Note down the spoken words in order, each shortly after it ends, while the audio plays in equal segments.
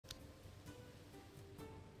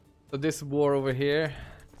So this war over here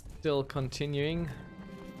still continuing.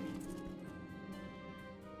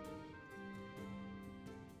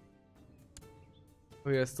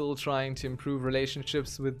 We are still trying to improve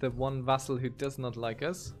relationships with the one vassal who does not like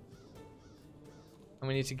us. And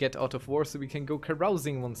we need to get out of war so we can go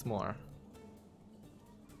carousing once more.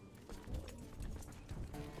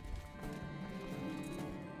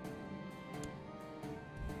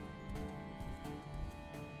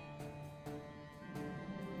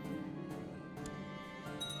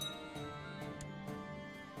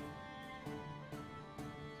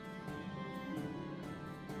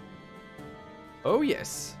 Oh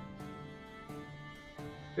yes.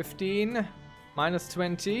 15 minus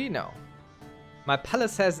 20. No. My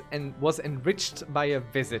palace was enriched by a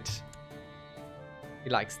visit. He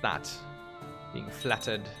likes that. Being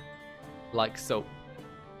flattered. Like so.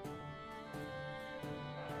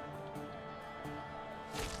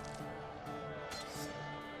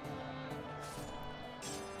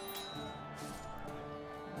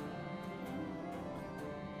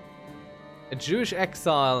 A Jewish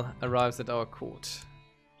exile arrives at our court.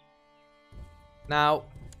 Now,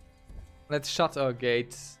 let's shut our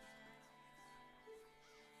gates.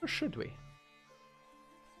 Or should we?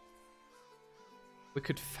 We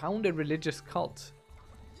could found a religious cult.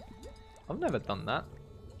 I've never done that.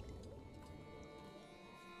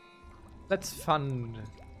 Let's fund.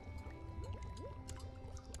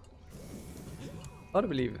 How do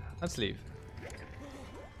we leave? Let's leave.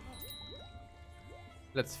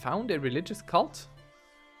 Let's found a religious cult.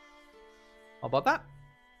 How about that?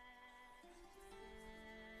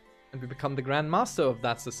 And we become the Grand Master of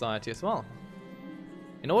that society as well.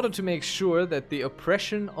 In order to make sure that the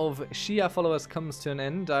oppression of Shia followers comes to an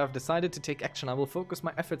end, I have decided to take action. I will focus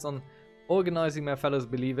my efforts on organizing my fellow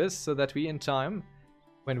believers so that we in time,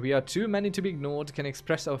 when we are too many to be ignored, can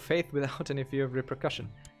express our faith without any fear of repercussion.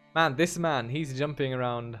 Man, this man, he's jumping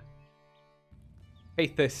around.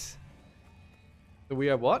 Hate this. So we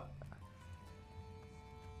are what?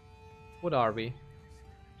 What are we?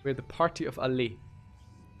 We're the party of Ali.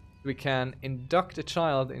 We can induct a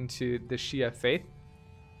child into the Shia faith.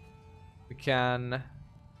 We can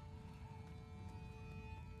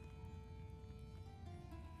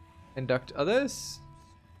induct others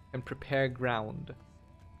and prepare ground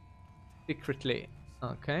secretly.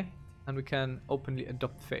 Okay. And we can openly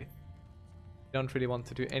adopt faith. We don't really want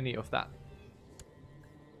to do any of that.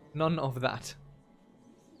 None of that.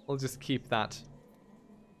 We'll just keep that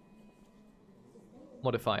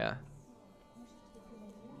modifier.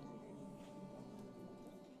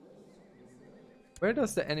 Where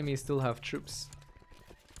does the enemy still have troops?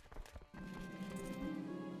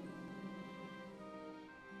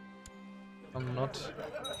 I'm not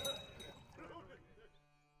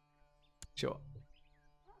sure.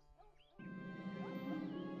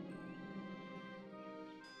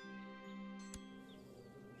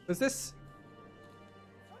 Who's this?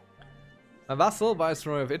 A vassal,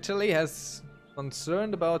 Viceroy of Italy, has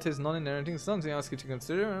concerned about his non-inheriting sons. He asks you to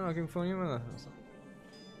consider looking for you.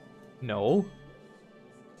 No.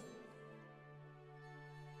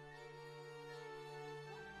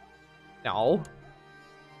 No.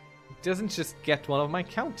 It doesn't just get one of my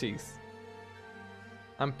counties.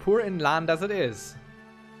 I'm poor in land as it is.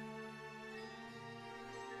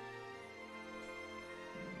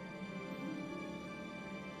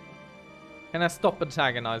 Can I stop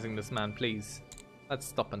antagonizing this man, please? Let's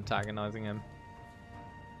stop antagonizing him.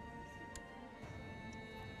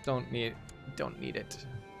 Don't need it.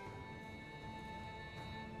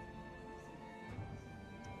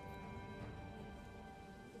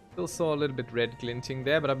 Still saw a little bit red glinting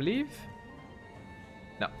there, but I believe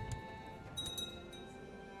no.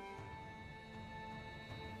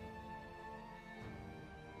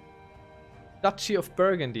 Duchy of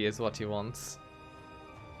Burgundy is what he wants.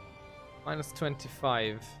 Minus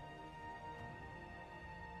 25.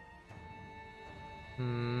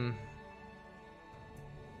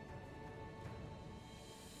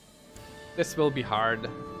 This will be hard.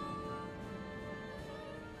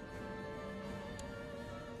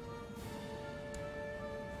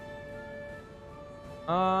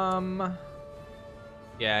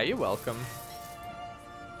 Yeah, you're welcome.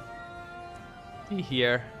 Be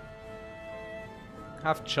here.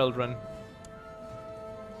 Have children.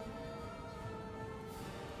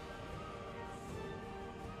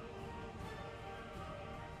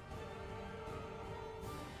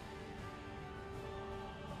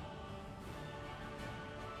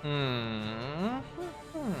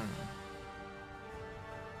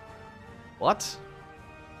 What?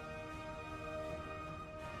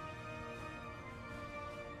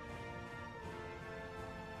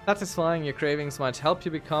 Satisfying your cravings might help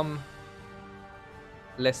you become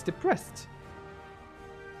less depressed.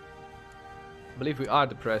 I believe we are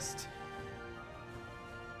depressed.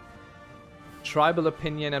 Tribal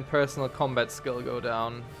opinion and personal combat skill go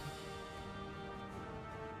down.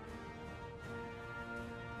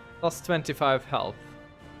 Plus 25 health.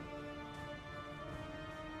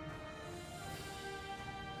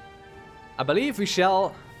 I believe we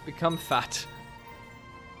shall become fat.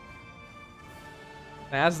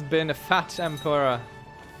 There hasn't been a fat emperor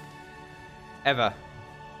ever.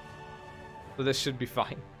 So this should be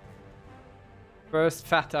fine. First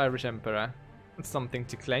fat Irish emperor. That's something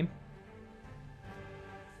to claim.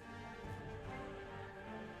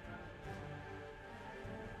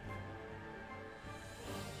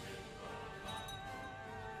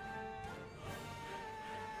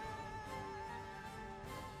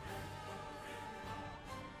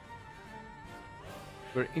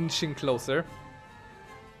 We're inching closer.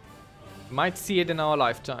 Might see it in our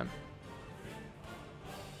lifetime.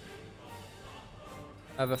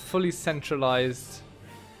 Have a fully centralized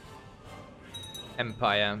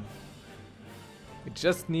empire. We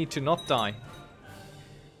just need to not die.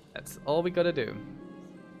 That's all we gotta do.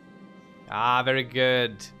 Ah, very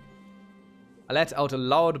good. I let out a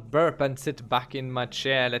loud burp and sit back in my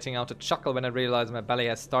chair, letting out a chuckle when I realize my belly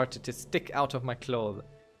has started to stick out of my clothes.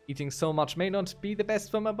 Eating so much may not be the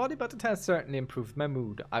best for my body, but it has certainly improved my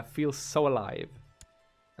mood. I feel so alive.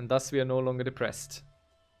 And thus we are no longer depressed.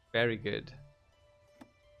 Very good.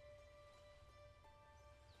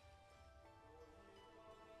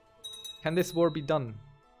 Can this war be done?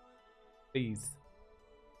 Please.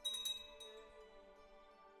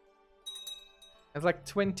 There's like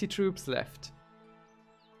 20 troops left.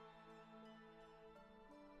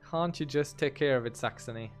 Can't you just take care of it,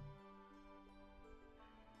 Saxony?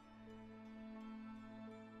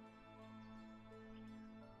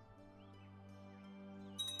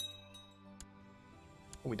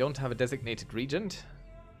 We don't have a designated regent.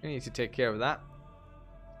 We need to take care of that.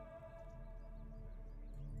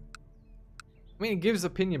 I mean, it gives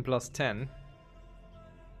opinion plus 10.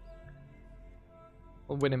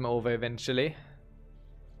 We'll win him over eventually.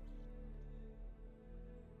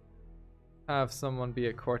 Have someone be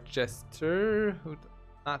a court jester. Who'd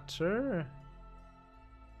matter?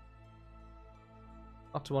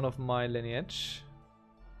 Not one of my lineage.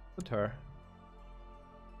 Put her.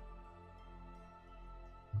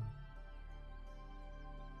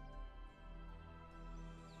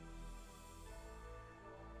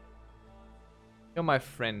 You're my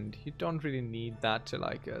friend. You don't really need that to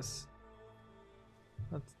like us.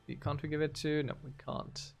 Can't we give it to? No, we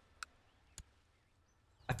can't.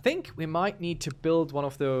 I think we might need to build one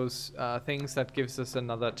of those things that gives us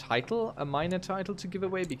another title, a minor title to give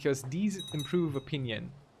away, because these improve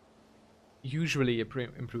opinion. Usually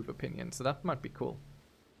improve opinion, so that might be cool.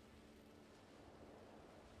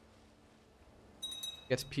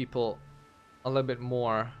 Get people a little bit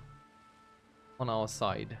more on our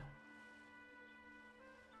side.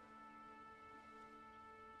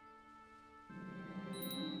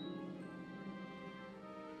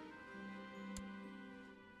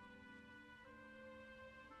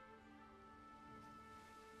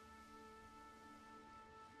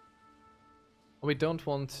 We don't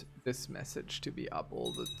want this message to be up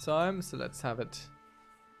all the time, so let's have it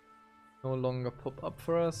no longer pop up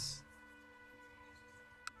for us.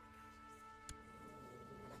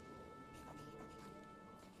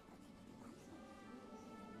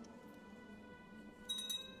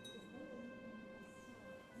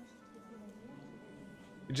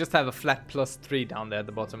 We just have a flat +3 down there at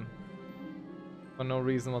the bottom. For no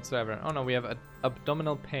reason whatsoever. Oh no, we have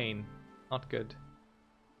abdominal pain. Not good.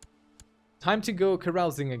 Time to go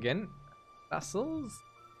carousing again. Vassals?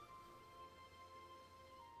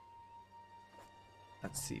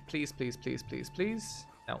 Let's see. Please, please, please, please, please.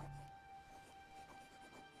 No.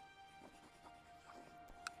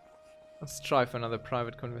 Let's try for another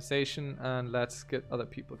private conversation and let's get other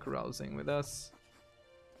people carousing with us.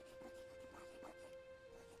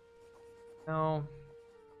 No.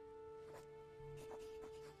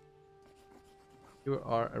 You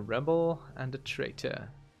are a rebel and a traitor.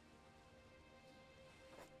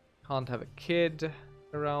 Can't have a kid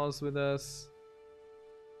carouse with us.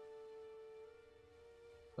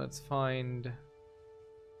 Let's find...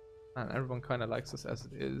 Man, everyone kind of likes us as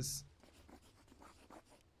it is.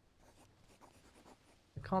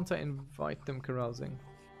 Can't I invite them carousing?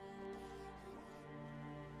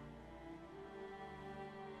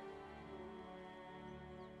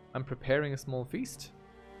 I'm preparing a small feast.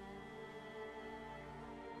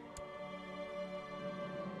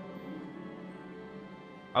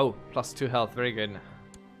 Oh, +2 health, very good.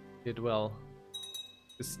 Did well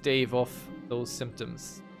to stave off those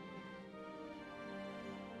symptoms.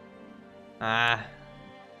 Ah,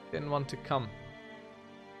 didn't want to come.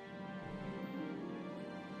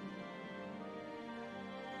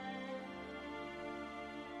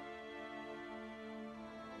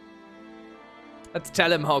 Let's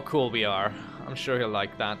tell him how cool we are. I'm sure he'll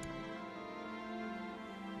like that.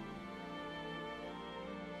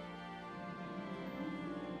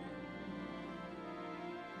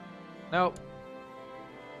 No.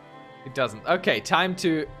 It doesn't. Okay, time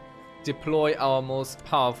to deploy our most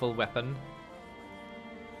powerful weapon.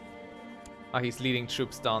 Oh, he's leading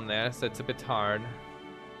troops down there, so it's a bit hard.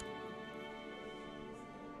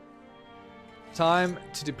 Time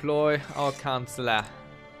to deploy our Chancellor.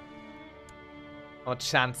 Our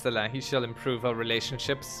Chancellor. He shall improve our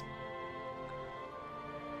relationships.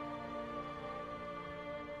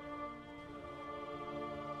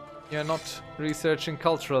 You're not researching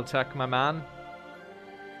cultural tech, my man.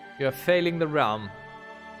 You're failing the realm.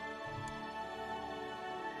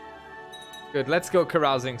 Good, let's go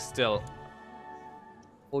carousing still.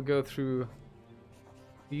 We'll go through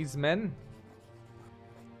these men.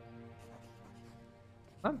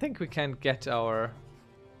 I don't think we can get our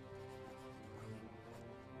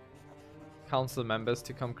council members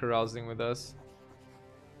to come carousing with us.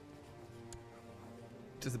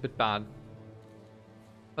 Which is a bit bad.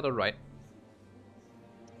 But alright.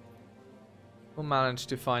 We'll manage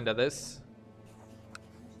to find others.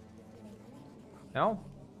 No?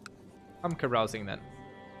 I'm carousing then.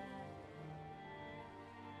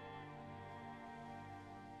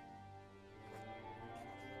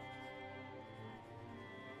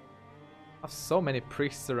 I have so many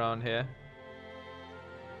priests around here.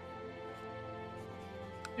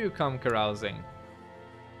 You come carousing.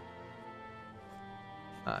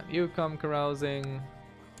 And you come carousing.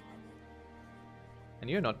 And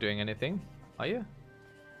you're not doing anything, are you?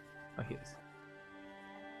 Oh, he is.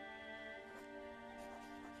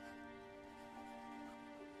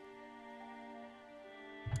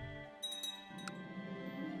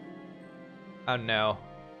 Oh no.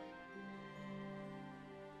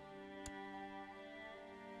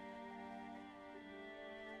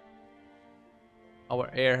 Our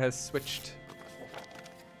air has switched.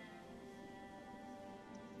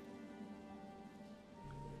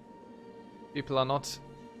 People are not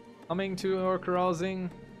coming to our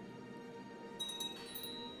carousing.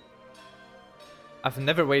 I've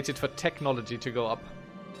never waited for technology to go up.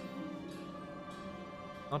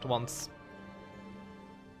 Not once.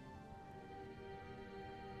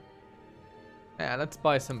 Yeah, let's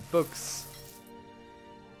buy some books.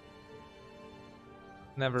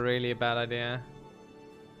 Never really a bad idea.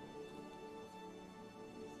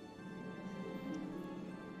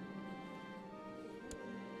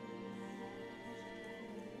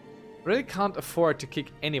 Really can't afford to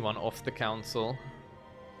kick anyone off the council.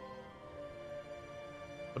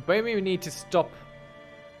 But maybe we need to stop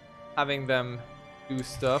having them do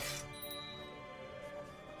stuff.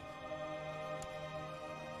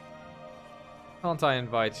 Can't I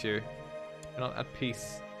invite you? You're not at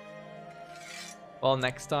peace. Well,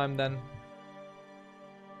 next time then.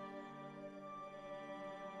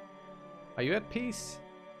 Are you at peace?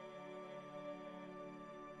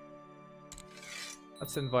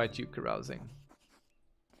 Let's invite you carousing.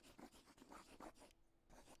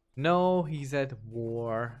 No, he's at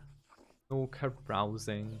war. No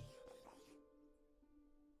carousing.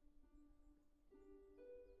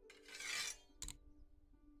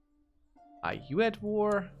 Are you at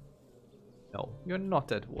war? No, you're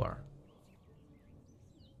not at war.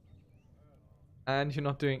 And you're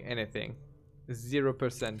not doing anything.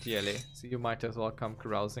 0% yearly, so you might as well come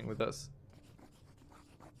carousing with us.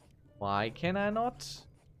 Why can I not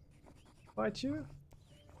fight you?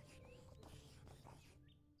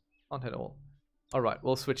 Not at all. Alright,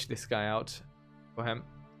 we'll switch this guy out for him.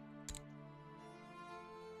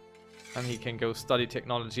 And he can go study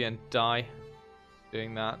technology and die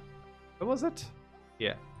doing that. Where was it?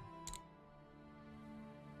 Yeah.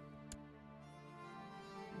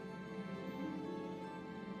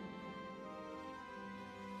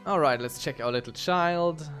 Alright, let's check our little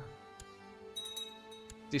child.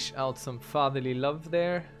 Dish out some fatherly love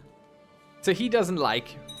there. So he doesn't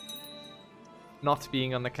like not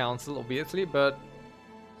being on the council, obviously, but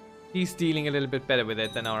he's dealing a little bit better with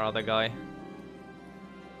it than our other guy.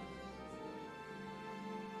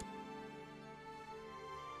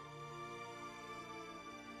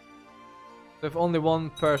 We have only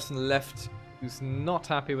one person left who's not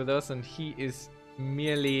happy with us, and he is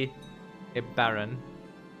merely a baron.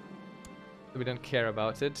 So we don't care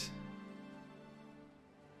about it.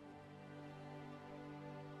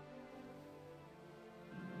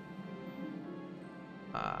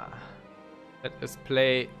 Let us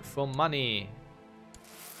play for money.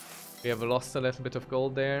 We have lost a little bit of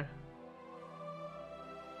gold there.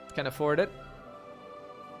 Can afford it.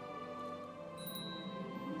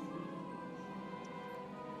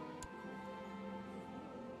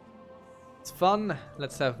 It's fun.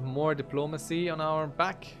 Let's have more diplomacy on our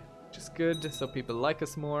back, which is good, so people like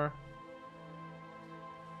us more.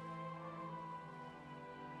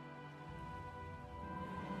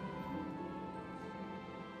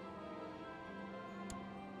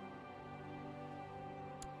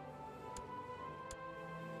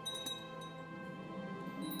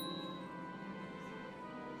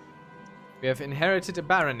 We have inherited a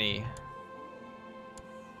barony.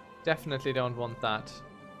 Definitely don't want that.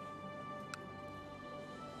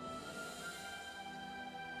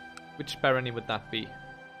 Which barony would that be?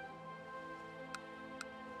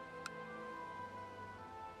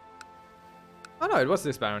 Oh no, it was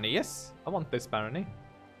this barony. Yes, I want this barony.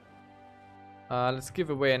 Let's give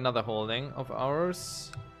away another holding of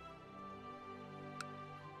ours.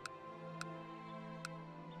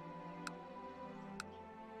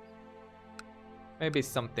 Maybe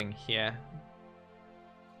something here.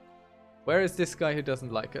 Where is this guy who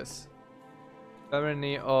doesn't like us?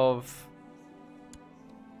 Barony of...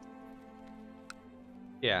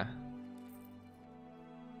 Yeah.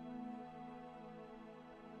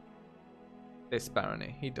 This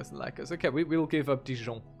barony. He doesn't like us. Okay, we'll give up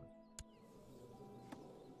Dijon.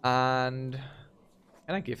 And...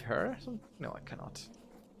 Can I give her some? No, I cannot.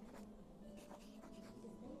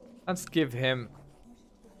 Let's give him...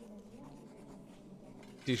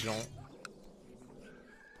 Dijon.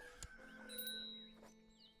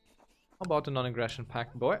 How about the non-aggression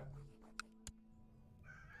pact, boy?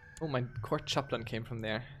 Oh, my court chaplain came from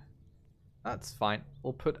there. That's fine.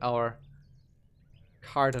 We'll put our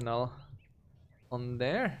cardinal on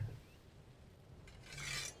there.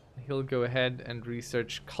 He'll go ahead and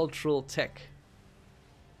research cultural tech.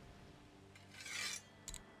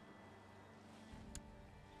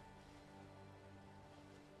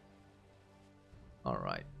 All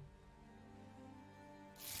right.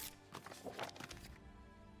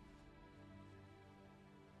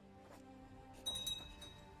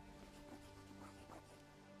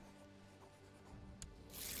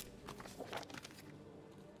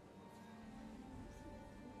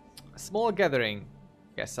 A small gathering.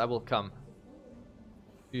 Yes, I will come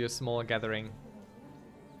to your small gathering.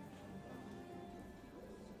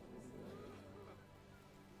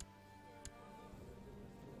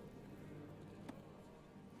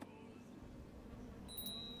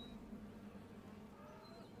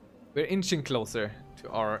 We're inching closer to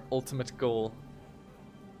our ultimate goal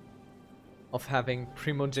of having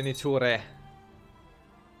primogeniture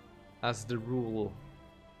as the rule.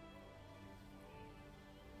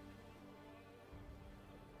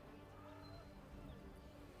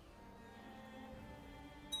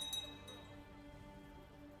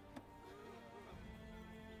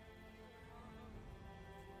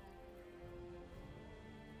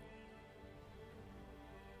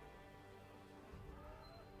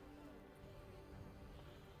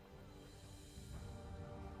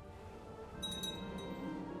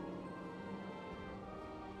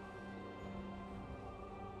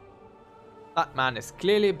 That man is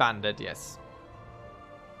clearly banded, yes.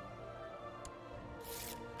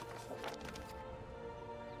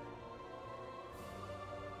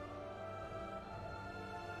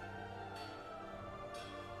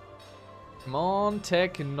 Come on,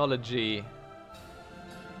 technology.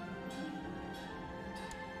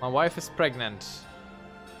 My wife is pregnant.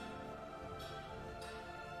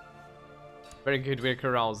 Very good, we're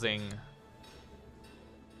carousing.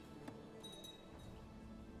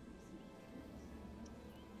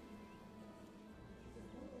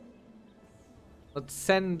 Let's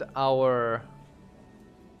send our...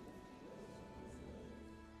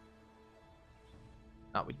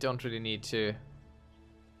 No, we don't really need to...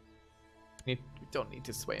 We don't need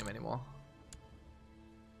to sway him anymore.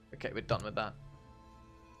 Okay, we're done with that.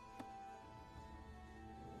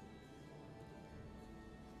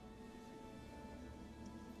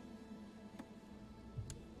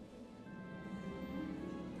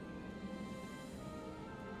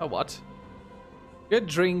 Oh, what? Good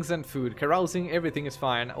drinks and food, carousing, everything is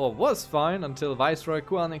fine, or was fine, until Viceroy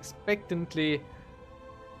Ku unexpectedly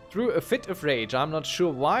threw a fit of rage. I'm not sure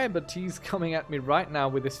why, but he's coming at me right now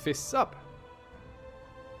with his fists up.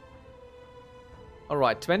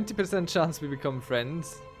 Alright, 20% chance we become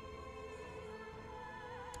friends.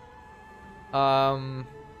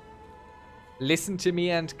 Listen to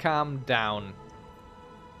me and calm down.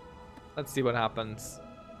 Let's see what happens.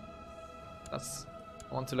 I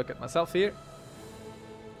want to look at myself here.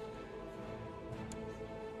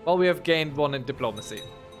 Well, we have gained 1 in diplomacy.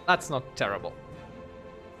 That's not terrible.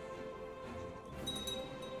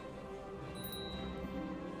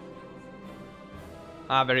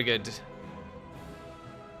 Ah, very good.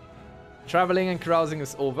 Traveling and carousing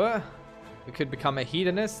is over. We could become a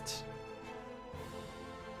hedonist.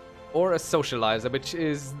 Or a socializer, which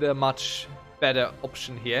is the much better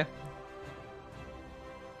option here.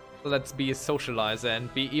 So let's be a socializer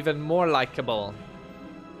and be even more likable.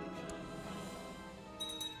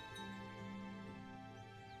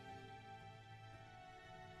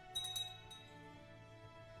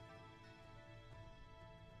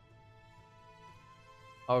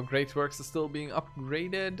 Our great works are still being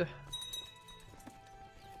upgraded.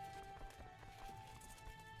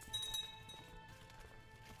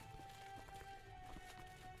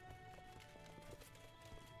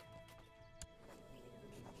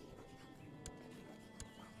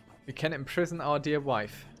 We can imprison our dear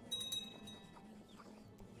wife.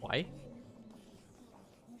 Why?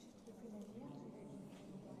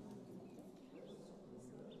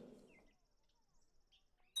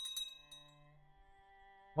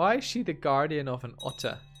 Why is she the guardian of an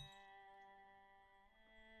otter?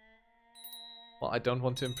 Well, I don't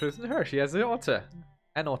want to imprison her. She has an otter.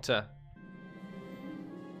 An otter.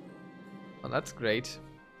 Well, that's great.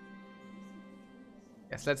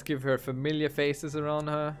 Yes, let's give her familiar faces around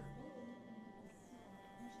her.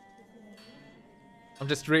 I'm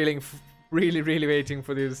just really waiting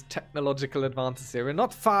for these technological advances here. We're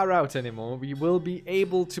not far out anymore. We will be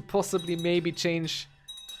able to possibly maybe change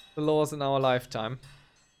the laws in our lifetime.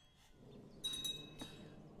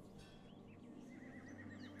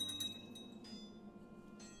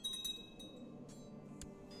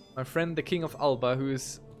 My friend the King of Alba, who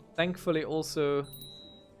is thankfully also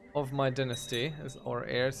of my dynasty, is our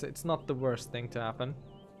heir, so it's not the worst thing to happen.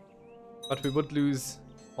 But we would lose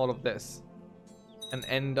all of this and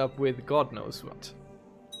end up with God knows what.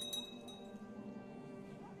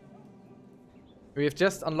 We have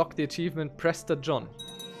just unlocked the achievement Prester John.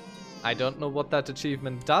 I don't know what that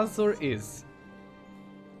achievement does or is.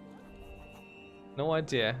 No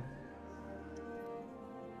idea.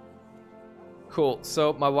 Cool,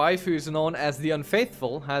 so my wife, who's known as the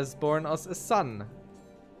Unfaithful, has borne us a son.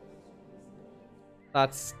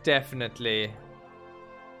 That's definitely...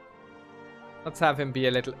 Let's have him be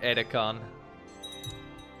a little Edekan.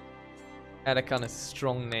 Edekan is a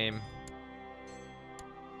strong name.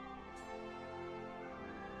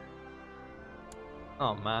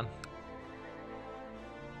 Oh man.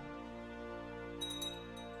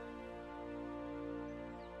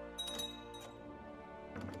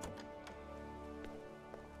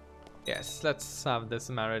 Yes, let's have this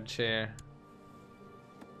marriage here.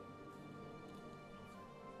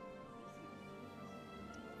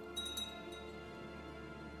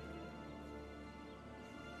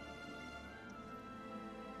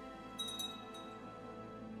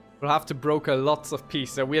 We'll have to broker lots of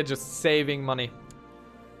peace, so we're just saving money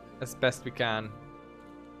as best we can.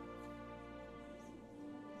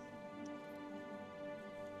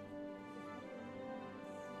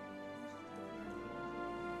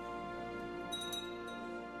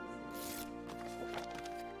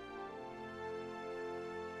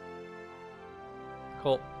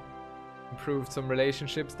 Cool. Improved some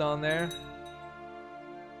relationships down there.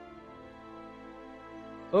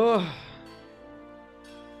 Oh.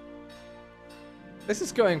 This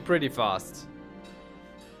is going pretty fast.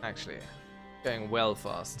 Actually, going well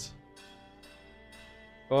fast.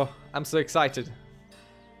 Oh, I'm so excited.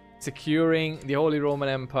 Securing the Holy Roman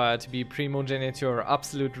Empire to be primogeniture,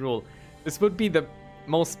 absolute rule. This would be the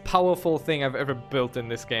most powerful thing I've ever built in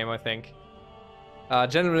this game, I think.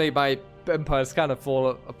 Generally, my empires kind of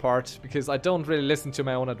fall apart because I don't really listen to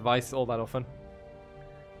my own advice all that often.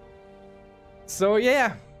 So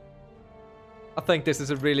yeah, I think this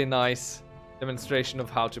is a really nice demonstration of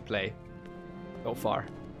how to play so far.